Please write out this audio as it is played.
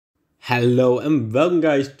Hello and welcome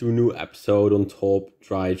guys to a new episode on Top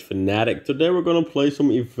Drives Fanatic. Today we're gonna play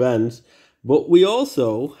some events, but we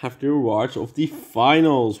also have the rewards of the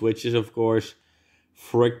finals, which is of course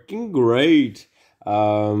freaking great.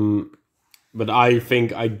 But I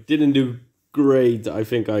think I didn't do great. I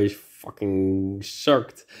think I fucking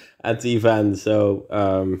sucked at the event. So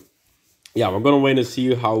yeah, we're gonna wait and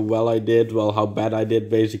see how well I did, how bad I did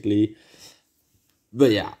basically.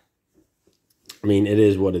 But yeah, I mean, it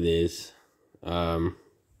is what it is.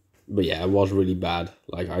 But yeah, it was really bad.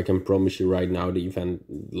 Like, I can promise you right now, the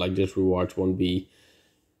event, like, this rewards won't be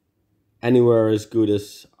anywhere as good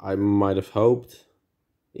as I might have hoped.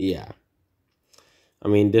 Yeah. I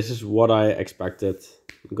mean, this is what I expected.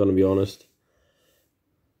 I'm gonna be honest.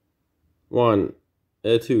 1,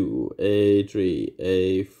 A2, A3,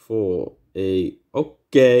 A4, A...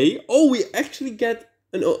 Okay. Oh, we actually get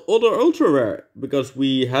an other ultra rare, because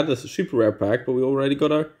we had a super rare pack, but we already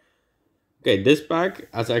got our... Okay, this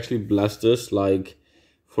pack has actually blessed us, like,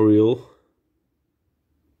 for real.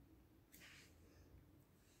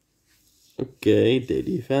 Okay,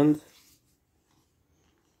 daily event.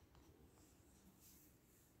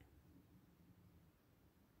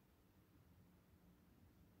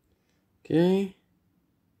 Okay.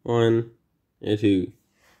 1, A2,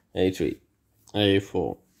 A3,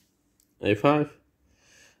 A4, A5.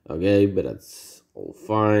 Okay, but that's all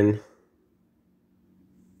fine.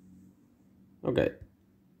 Okay.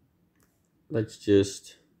 Let's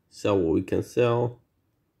just sell what we can sell.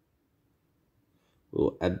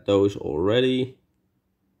 We'll add those already.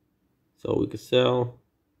 So we can sell.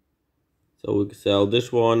 So we can sell.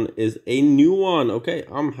 This one is a new one. Okay,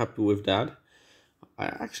 I'm happy with that. I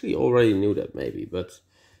actually already knew that maybe, but...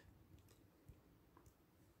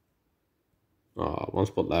 Oh, one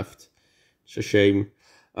spot left. It's a shame.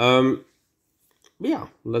 Yeah,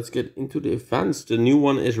 let's get into the events. The new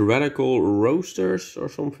one is Radical Roasters or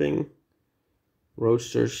something.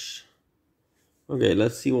 Roasters. Okay,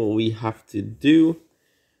 let's see what we have to do.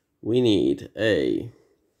 We need a...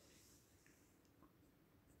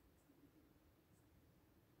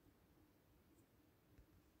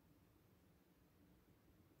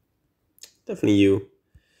 Definitely you.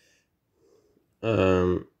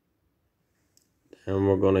 And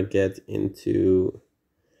we're gonna get into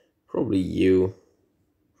probably you.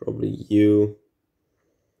 Probably you.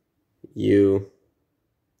 You.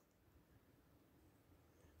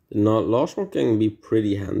 The last one can be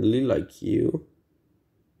pretty handily, like you.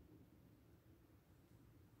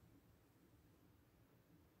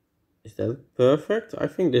 Is that perfect? I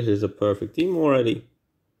think this is a perfect team already.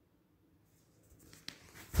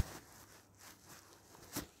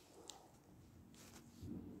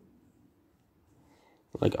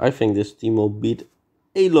 Like, I think this team will beat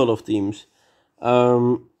a lot of teams.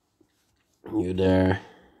 You there.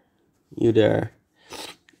 You there.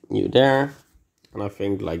 You there. And I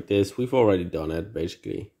think like this, we've already done it,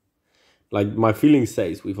 basically. Like, my feeling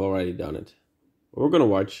says we've already done it. We're gonna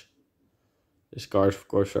watch. This card is, of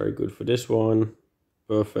course, very good for this one.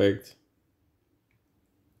 Perfect.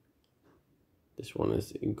 This one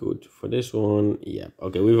is good for this one. Yeah,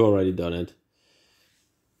 okay, we've already done it.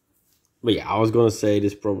 But yeah, I was gonna say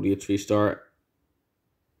this is probably a 3-star.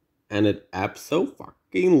 And it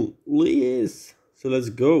abso-fucking-ly is. So let's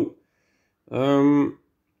go.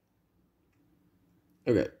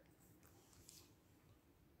 Okay.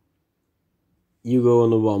 You go on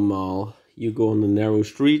the 1 mile. You go on the narrow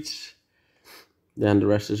streets. Then the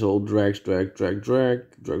rest is all drag.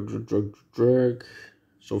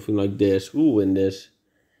 Something like this. Who will win this?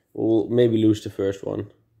 We'll maybe lose the first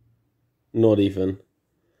one. Not even.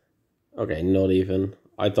 Okay, not even.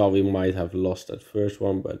 I thought we might have lost that first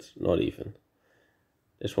one, but not even.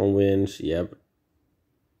 This one wins. Yep.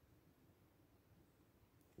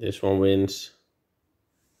 This one wins.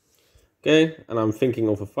 Okay, and I'm thinking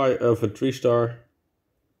of a 3-star.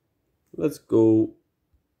 Let's go.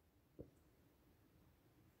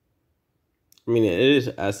 I mean, it is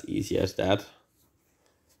as easy as that.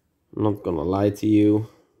 I'm not gonna lie to you.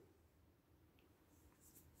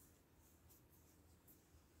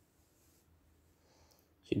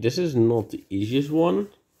 See, this is not the easiest one.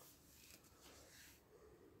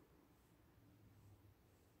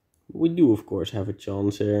 We do, of course, have a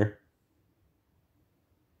chance here.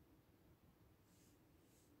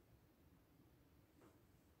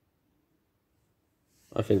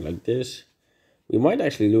 I think like this. We might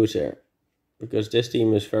actually lose here, because this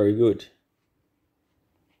team is very good.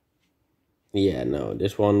 Yeah, no,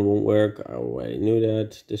 this one won't work. I already knew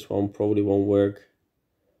that. This one probably won't work.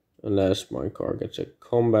 Unless my car gets a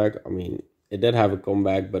comeback. I mean, it did have a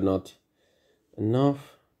comeback, but not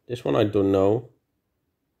enough. This one I don't know.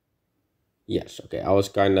 Yes, okay. I was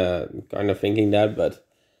kinda thinking that, but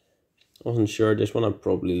I wasn't sure. This one I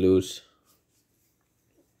probably lose.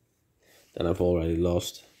 Then I've already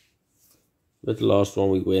lost. But the last one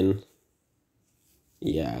we win.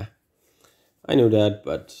 Yeah, I knew that,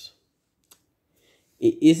 but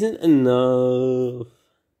it isn't enough.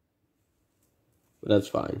 But that's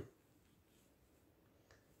fine.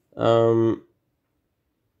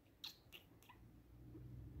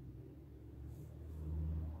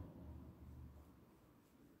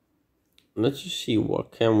 Let's just see,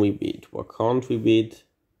 what can we beat? What can't we beat?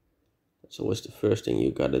 That's always the first thing you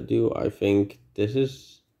gotta do. I think this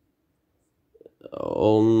is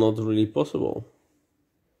all not really possible.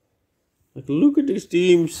 Like, look at these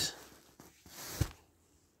teams.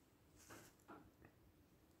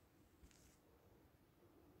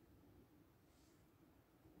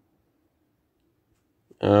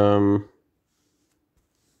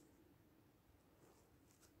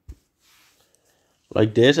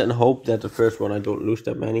 Like this, and hope that the first one I don't lose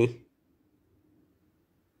that many.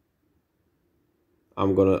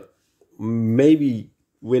 I'm gonna maybe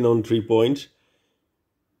win on 3 points.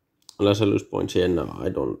 Unless I lose points here. No, I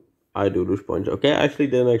don't. I do lose points. Okay, I actually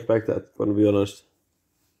didn't expect that, gonna be honest.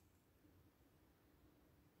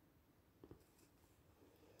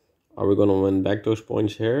 Are we gonna win back those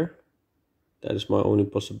points here? That is my only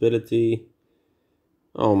possibility.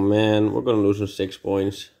 Oh man, we're gonna lose on 6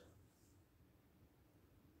 points.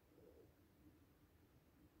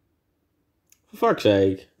 For fuck's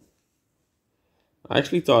sake. I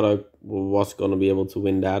actually thought I was gonna be able to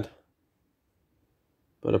win that.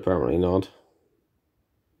 But apparently not.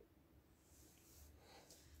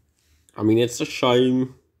 I mean, it's a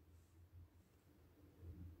shame.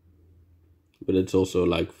 But it's also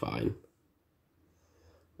like fine.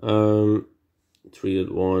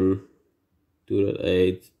 3.1,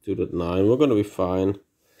 2.8, 2.9. We're gonna be fine.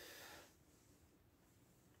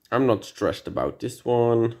 I'm not stressed about this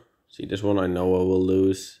one. See, this one I know I will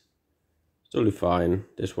lose. It's totally fine.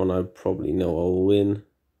 This one I probably know I will win.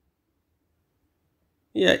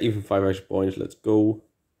 Yeah, even 5 extra points. Let's go.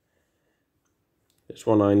 This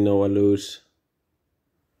one I know I lose.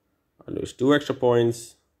 I lose 2 extra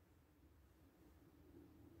points.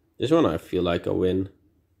 This one I feel like I win.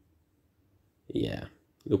 Yeah,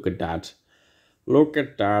 look at that. Look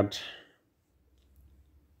at that.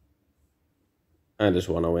 And this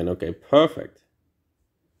one I win. Okay, perfect.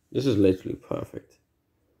 This is literally perfect.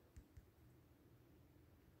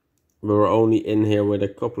 We're only in here with a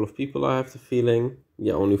couple of people, I have the feeling.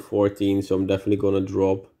 Yeah, only 14, so I'm definitely gonna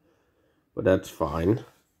drop. But that's fine.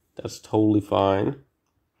 That's totally fine.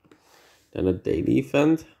 Then a daily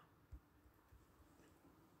event.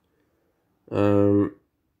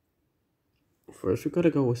 First we gotta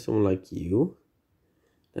go with someone like you.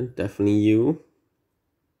 Then definitely you.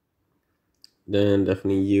 Then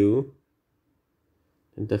definitely you.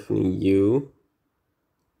 Then definitely you.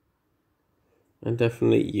 And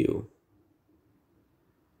definitely you.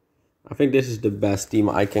 I think this is the best team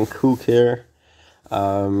I can cook here.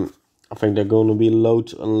 I think there are going to be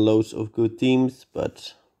loads and loads of good teams,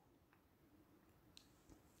 but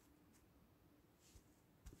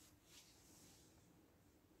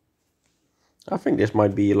I think this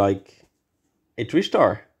might be like a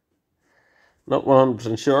 3-star. Not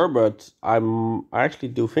 100% sure, but I actually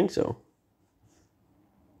do think so.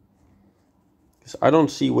 Because I don't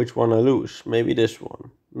see which one I lose. Maybe this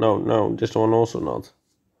one. No, this one also not.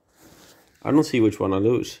 I don't see which one I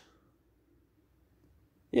lose.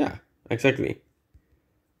 Yeah, exactly.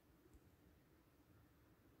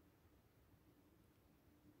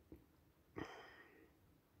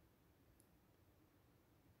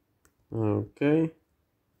 Okay.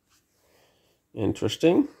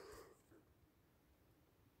 Interesting.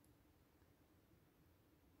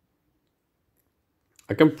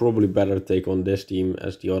 I can probably better take on this team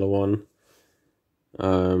as the other one.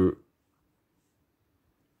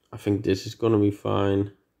 I think this is gonna be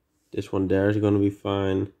fine. This one there is gonna be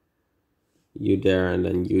fine. You there and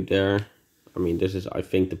then you there. I mean, this is, I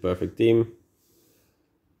think, the perfect team.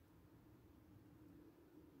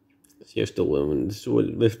 So you still win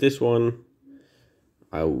with this one.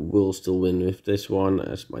 I will still win with this one,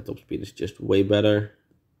 as my top speed is just way better.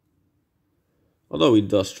 Although he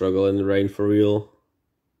does struggle in the rain for real.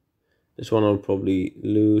 This one I'll probably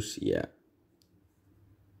lose, yeah.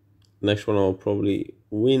 Next one I'll probably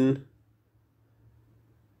win.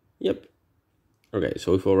 Yep. Okay,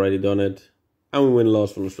 so we've already done it. And we win the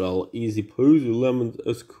last one as well. Easy peasy lemons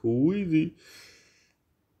squeezy.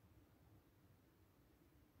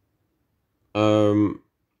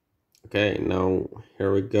 Okay, now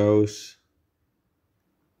here it goes.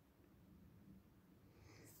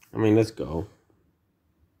 I mean, let's go.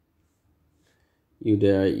 You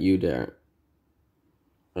there, you there.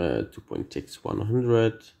 2.6,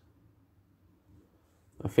 100.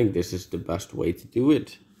 I think this is the best way to do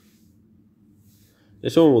it.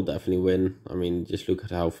 This one will definitely win. I mean, just look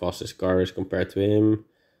at how fast this car is compared to him.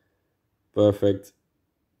 Perfect.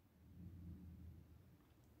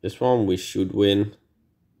 This one we should win.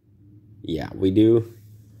 Yeah, we do.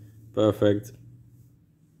 Perfect.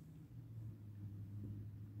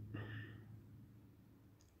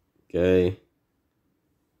 Okay.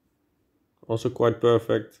 Also quite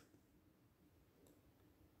perfect.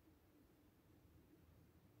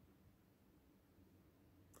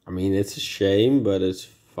 I mean, it's a shame, but it's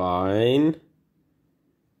fine.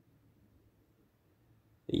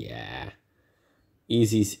 Yeah.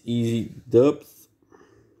 Easy dubs.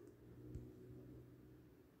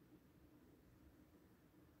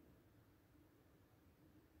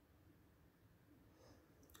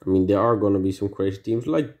 I mean, there are gonna be some crazy teams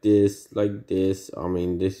like this. I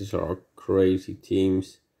mean, this is our crazy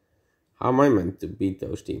teams. How am I meant to beat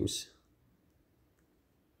those teams?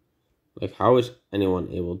 Like, how is anyone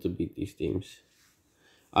able to beat these teams?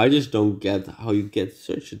 I just don't get how you get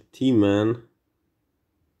such a team, man.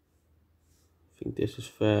 I think this is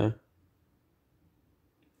fair.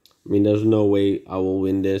 I mean, there's no way I will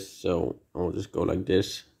win this, so I'll just go like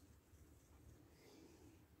this.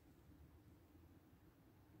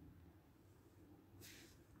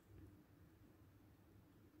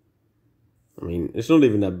 I mean, it's not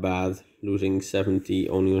even that bad losing 70,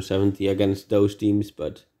 only on 70 against those teams,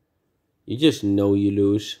 but you just know you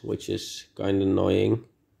lose, which is kind of annoying.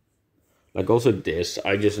 Like also this,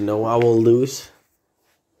 I just know I will lose.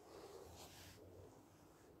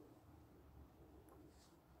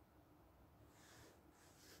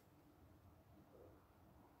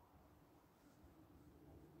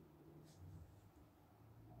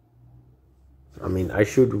 I mean, I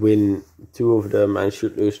should win 2 of them and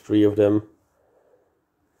should lose 3 of them.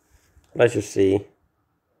 Let's just see.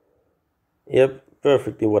 Yep,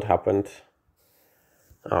 perfectly what happened.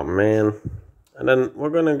 Oh man. And then we're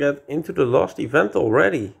gonna get into the last event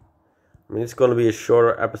already. I mean, it's gonna be a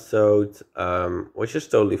shorter episode, which is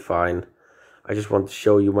totally fine. I just want to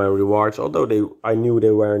show you my rewards, although I knew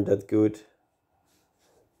they weren't that good.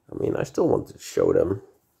 I mean, I still want to show them.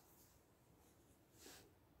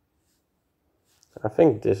 I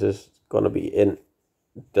think this is gonna be in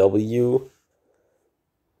W.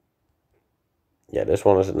 Yeah, this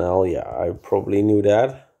one is an L. Yeah, I probably knew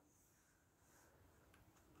that.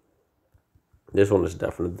 This one is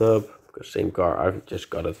definitely dub, because same car, I've just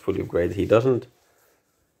got it fully upgraded, he doesn't.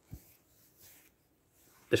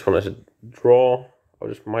 This one is a draw. Oh,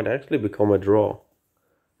 this might actually become a draw.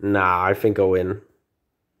 Nah, I think I win.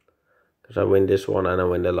 Because I win this one and I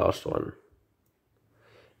win the last one.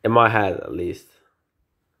 In my head, at least.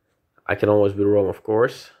 I can always be wrong, of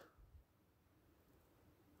course.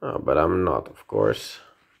 Oh, but I'm not, of course.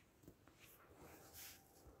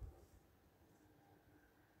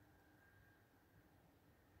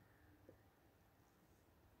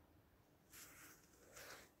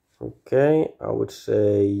 Okay, I would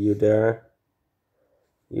say you there.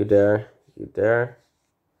 You there, you there.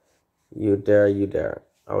 You there, you there.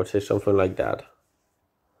 I would say something like that.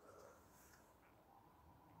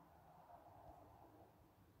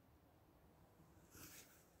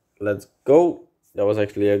 Let's go. That was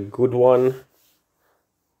actually a good one.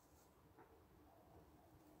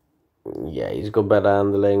 Yeah, he's got better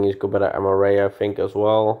handling, he's got better MRA, I think, as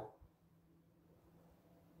well.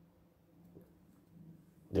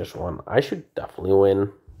 This one, I should definitely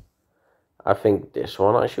win. I think this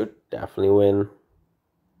one, I should definitely win.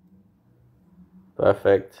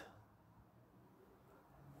 Perfect.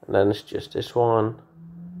 And then it's just this one.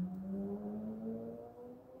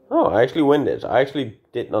 Oh, I actually win this. I actually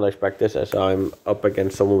did not expect this, as I'm up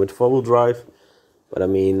against someone with 4-wheel drive. But I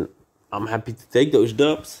mean, I'm happy to take those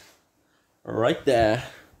dubs. Right there.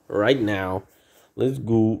 Right now. Let's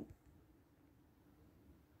go.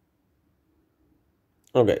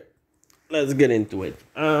 Okay. Let's get into it.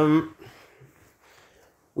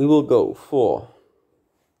 We will go for...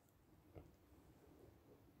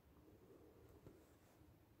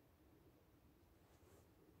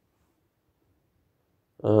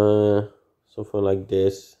 something like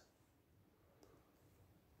this.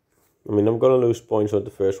 I mean, I'm gonna lose points with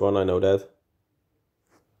the first one, I know that.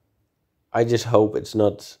 I just hope it's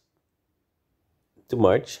not too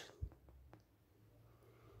much.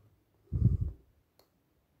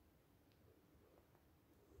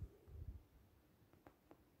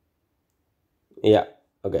 Yeah,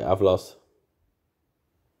 okay, I've lost.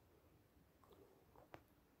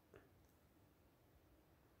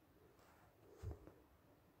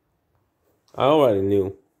 I already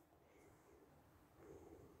knew.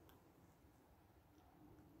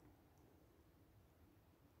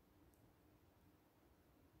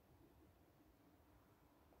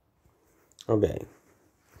 Okay.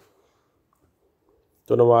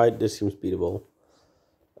 Don't know why this seems beatable.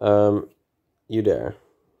 You there.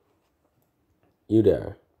 You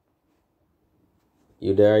there.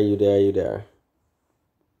 You there, you there, you there.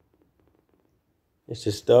 Is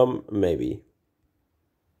this dumb? Maybe.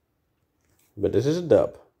 But this is a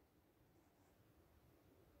dub.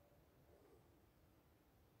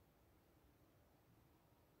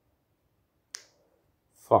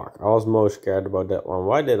 Fuck, I was most scared about that one.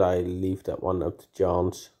 Why did I leave that one up to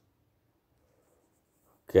chance?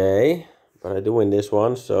 Okay, but I do win this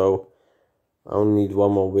one, so I only need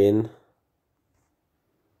one more win.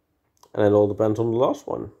 And it all depends on the last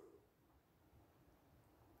one.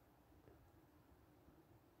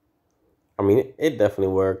 I mean, it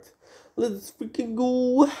definitely worked. Let's freaking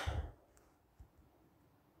go. Let's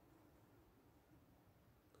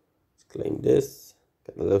claim this.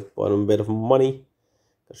 Get a little bit of money.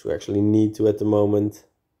 Because we actually need to at the moment.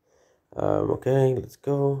 Okay, let's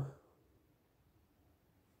go.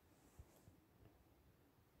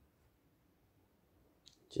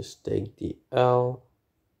 Just take the L.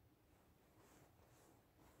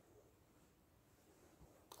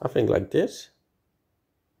 I think like this.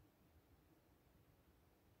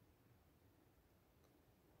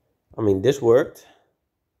 I mean, this worked.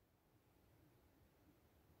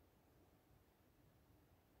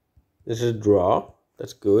 This is a draw.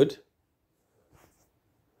 That's good.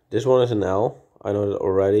 This one is an L. I know that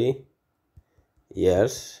already.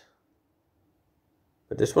 Yes.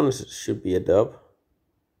 But this one should be a dub.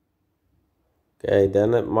 Okay,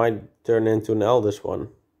 then it might turn into an L, this one.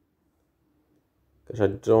 Because I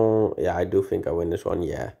don't... Yeah, I do think I win this one,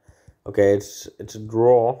 yeah. Okay, it's a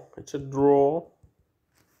draw. It's a draw.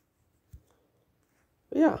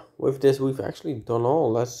 But yeah, with this we've actually done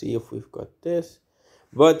all. Let's see if we've got this.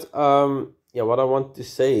 But, yeah, what I want to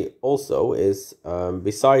say also is,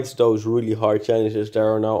 besides those really hard challenges,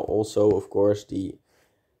 there are now also, of course, the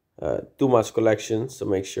too much collections. So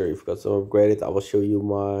make sure you've got some upgraded. I will show you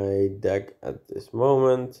my deck at this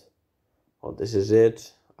moment. Well, this is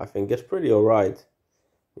it. I think it's pretty alright.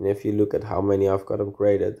 And if you look at how many I've got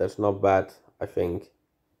upgraded, that's not bad, I think.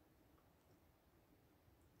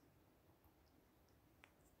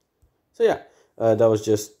 So yeah, that was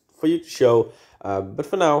just for you to show. But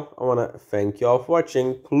for now, I want to thank you all for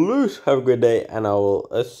watching. Please have a good day, and I will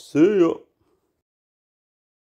see you.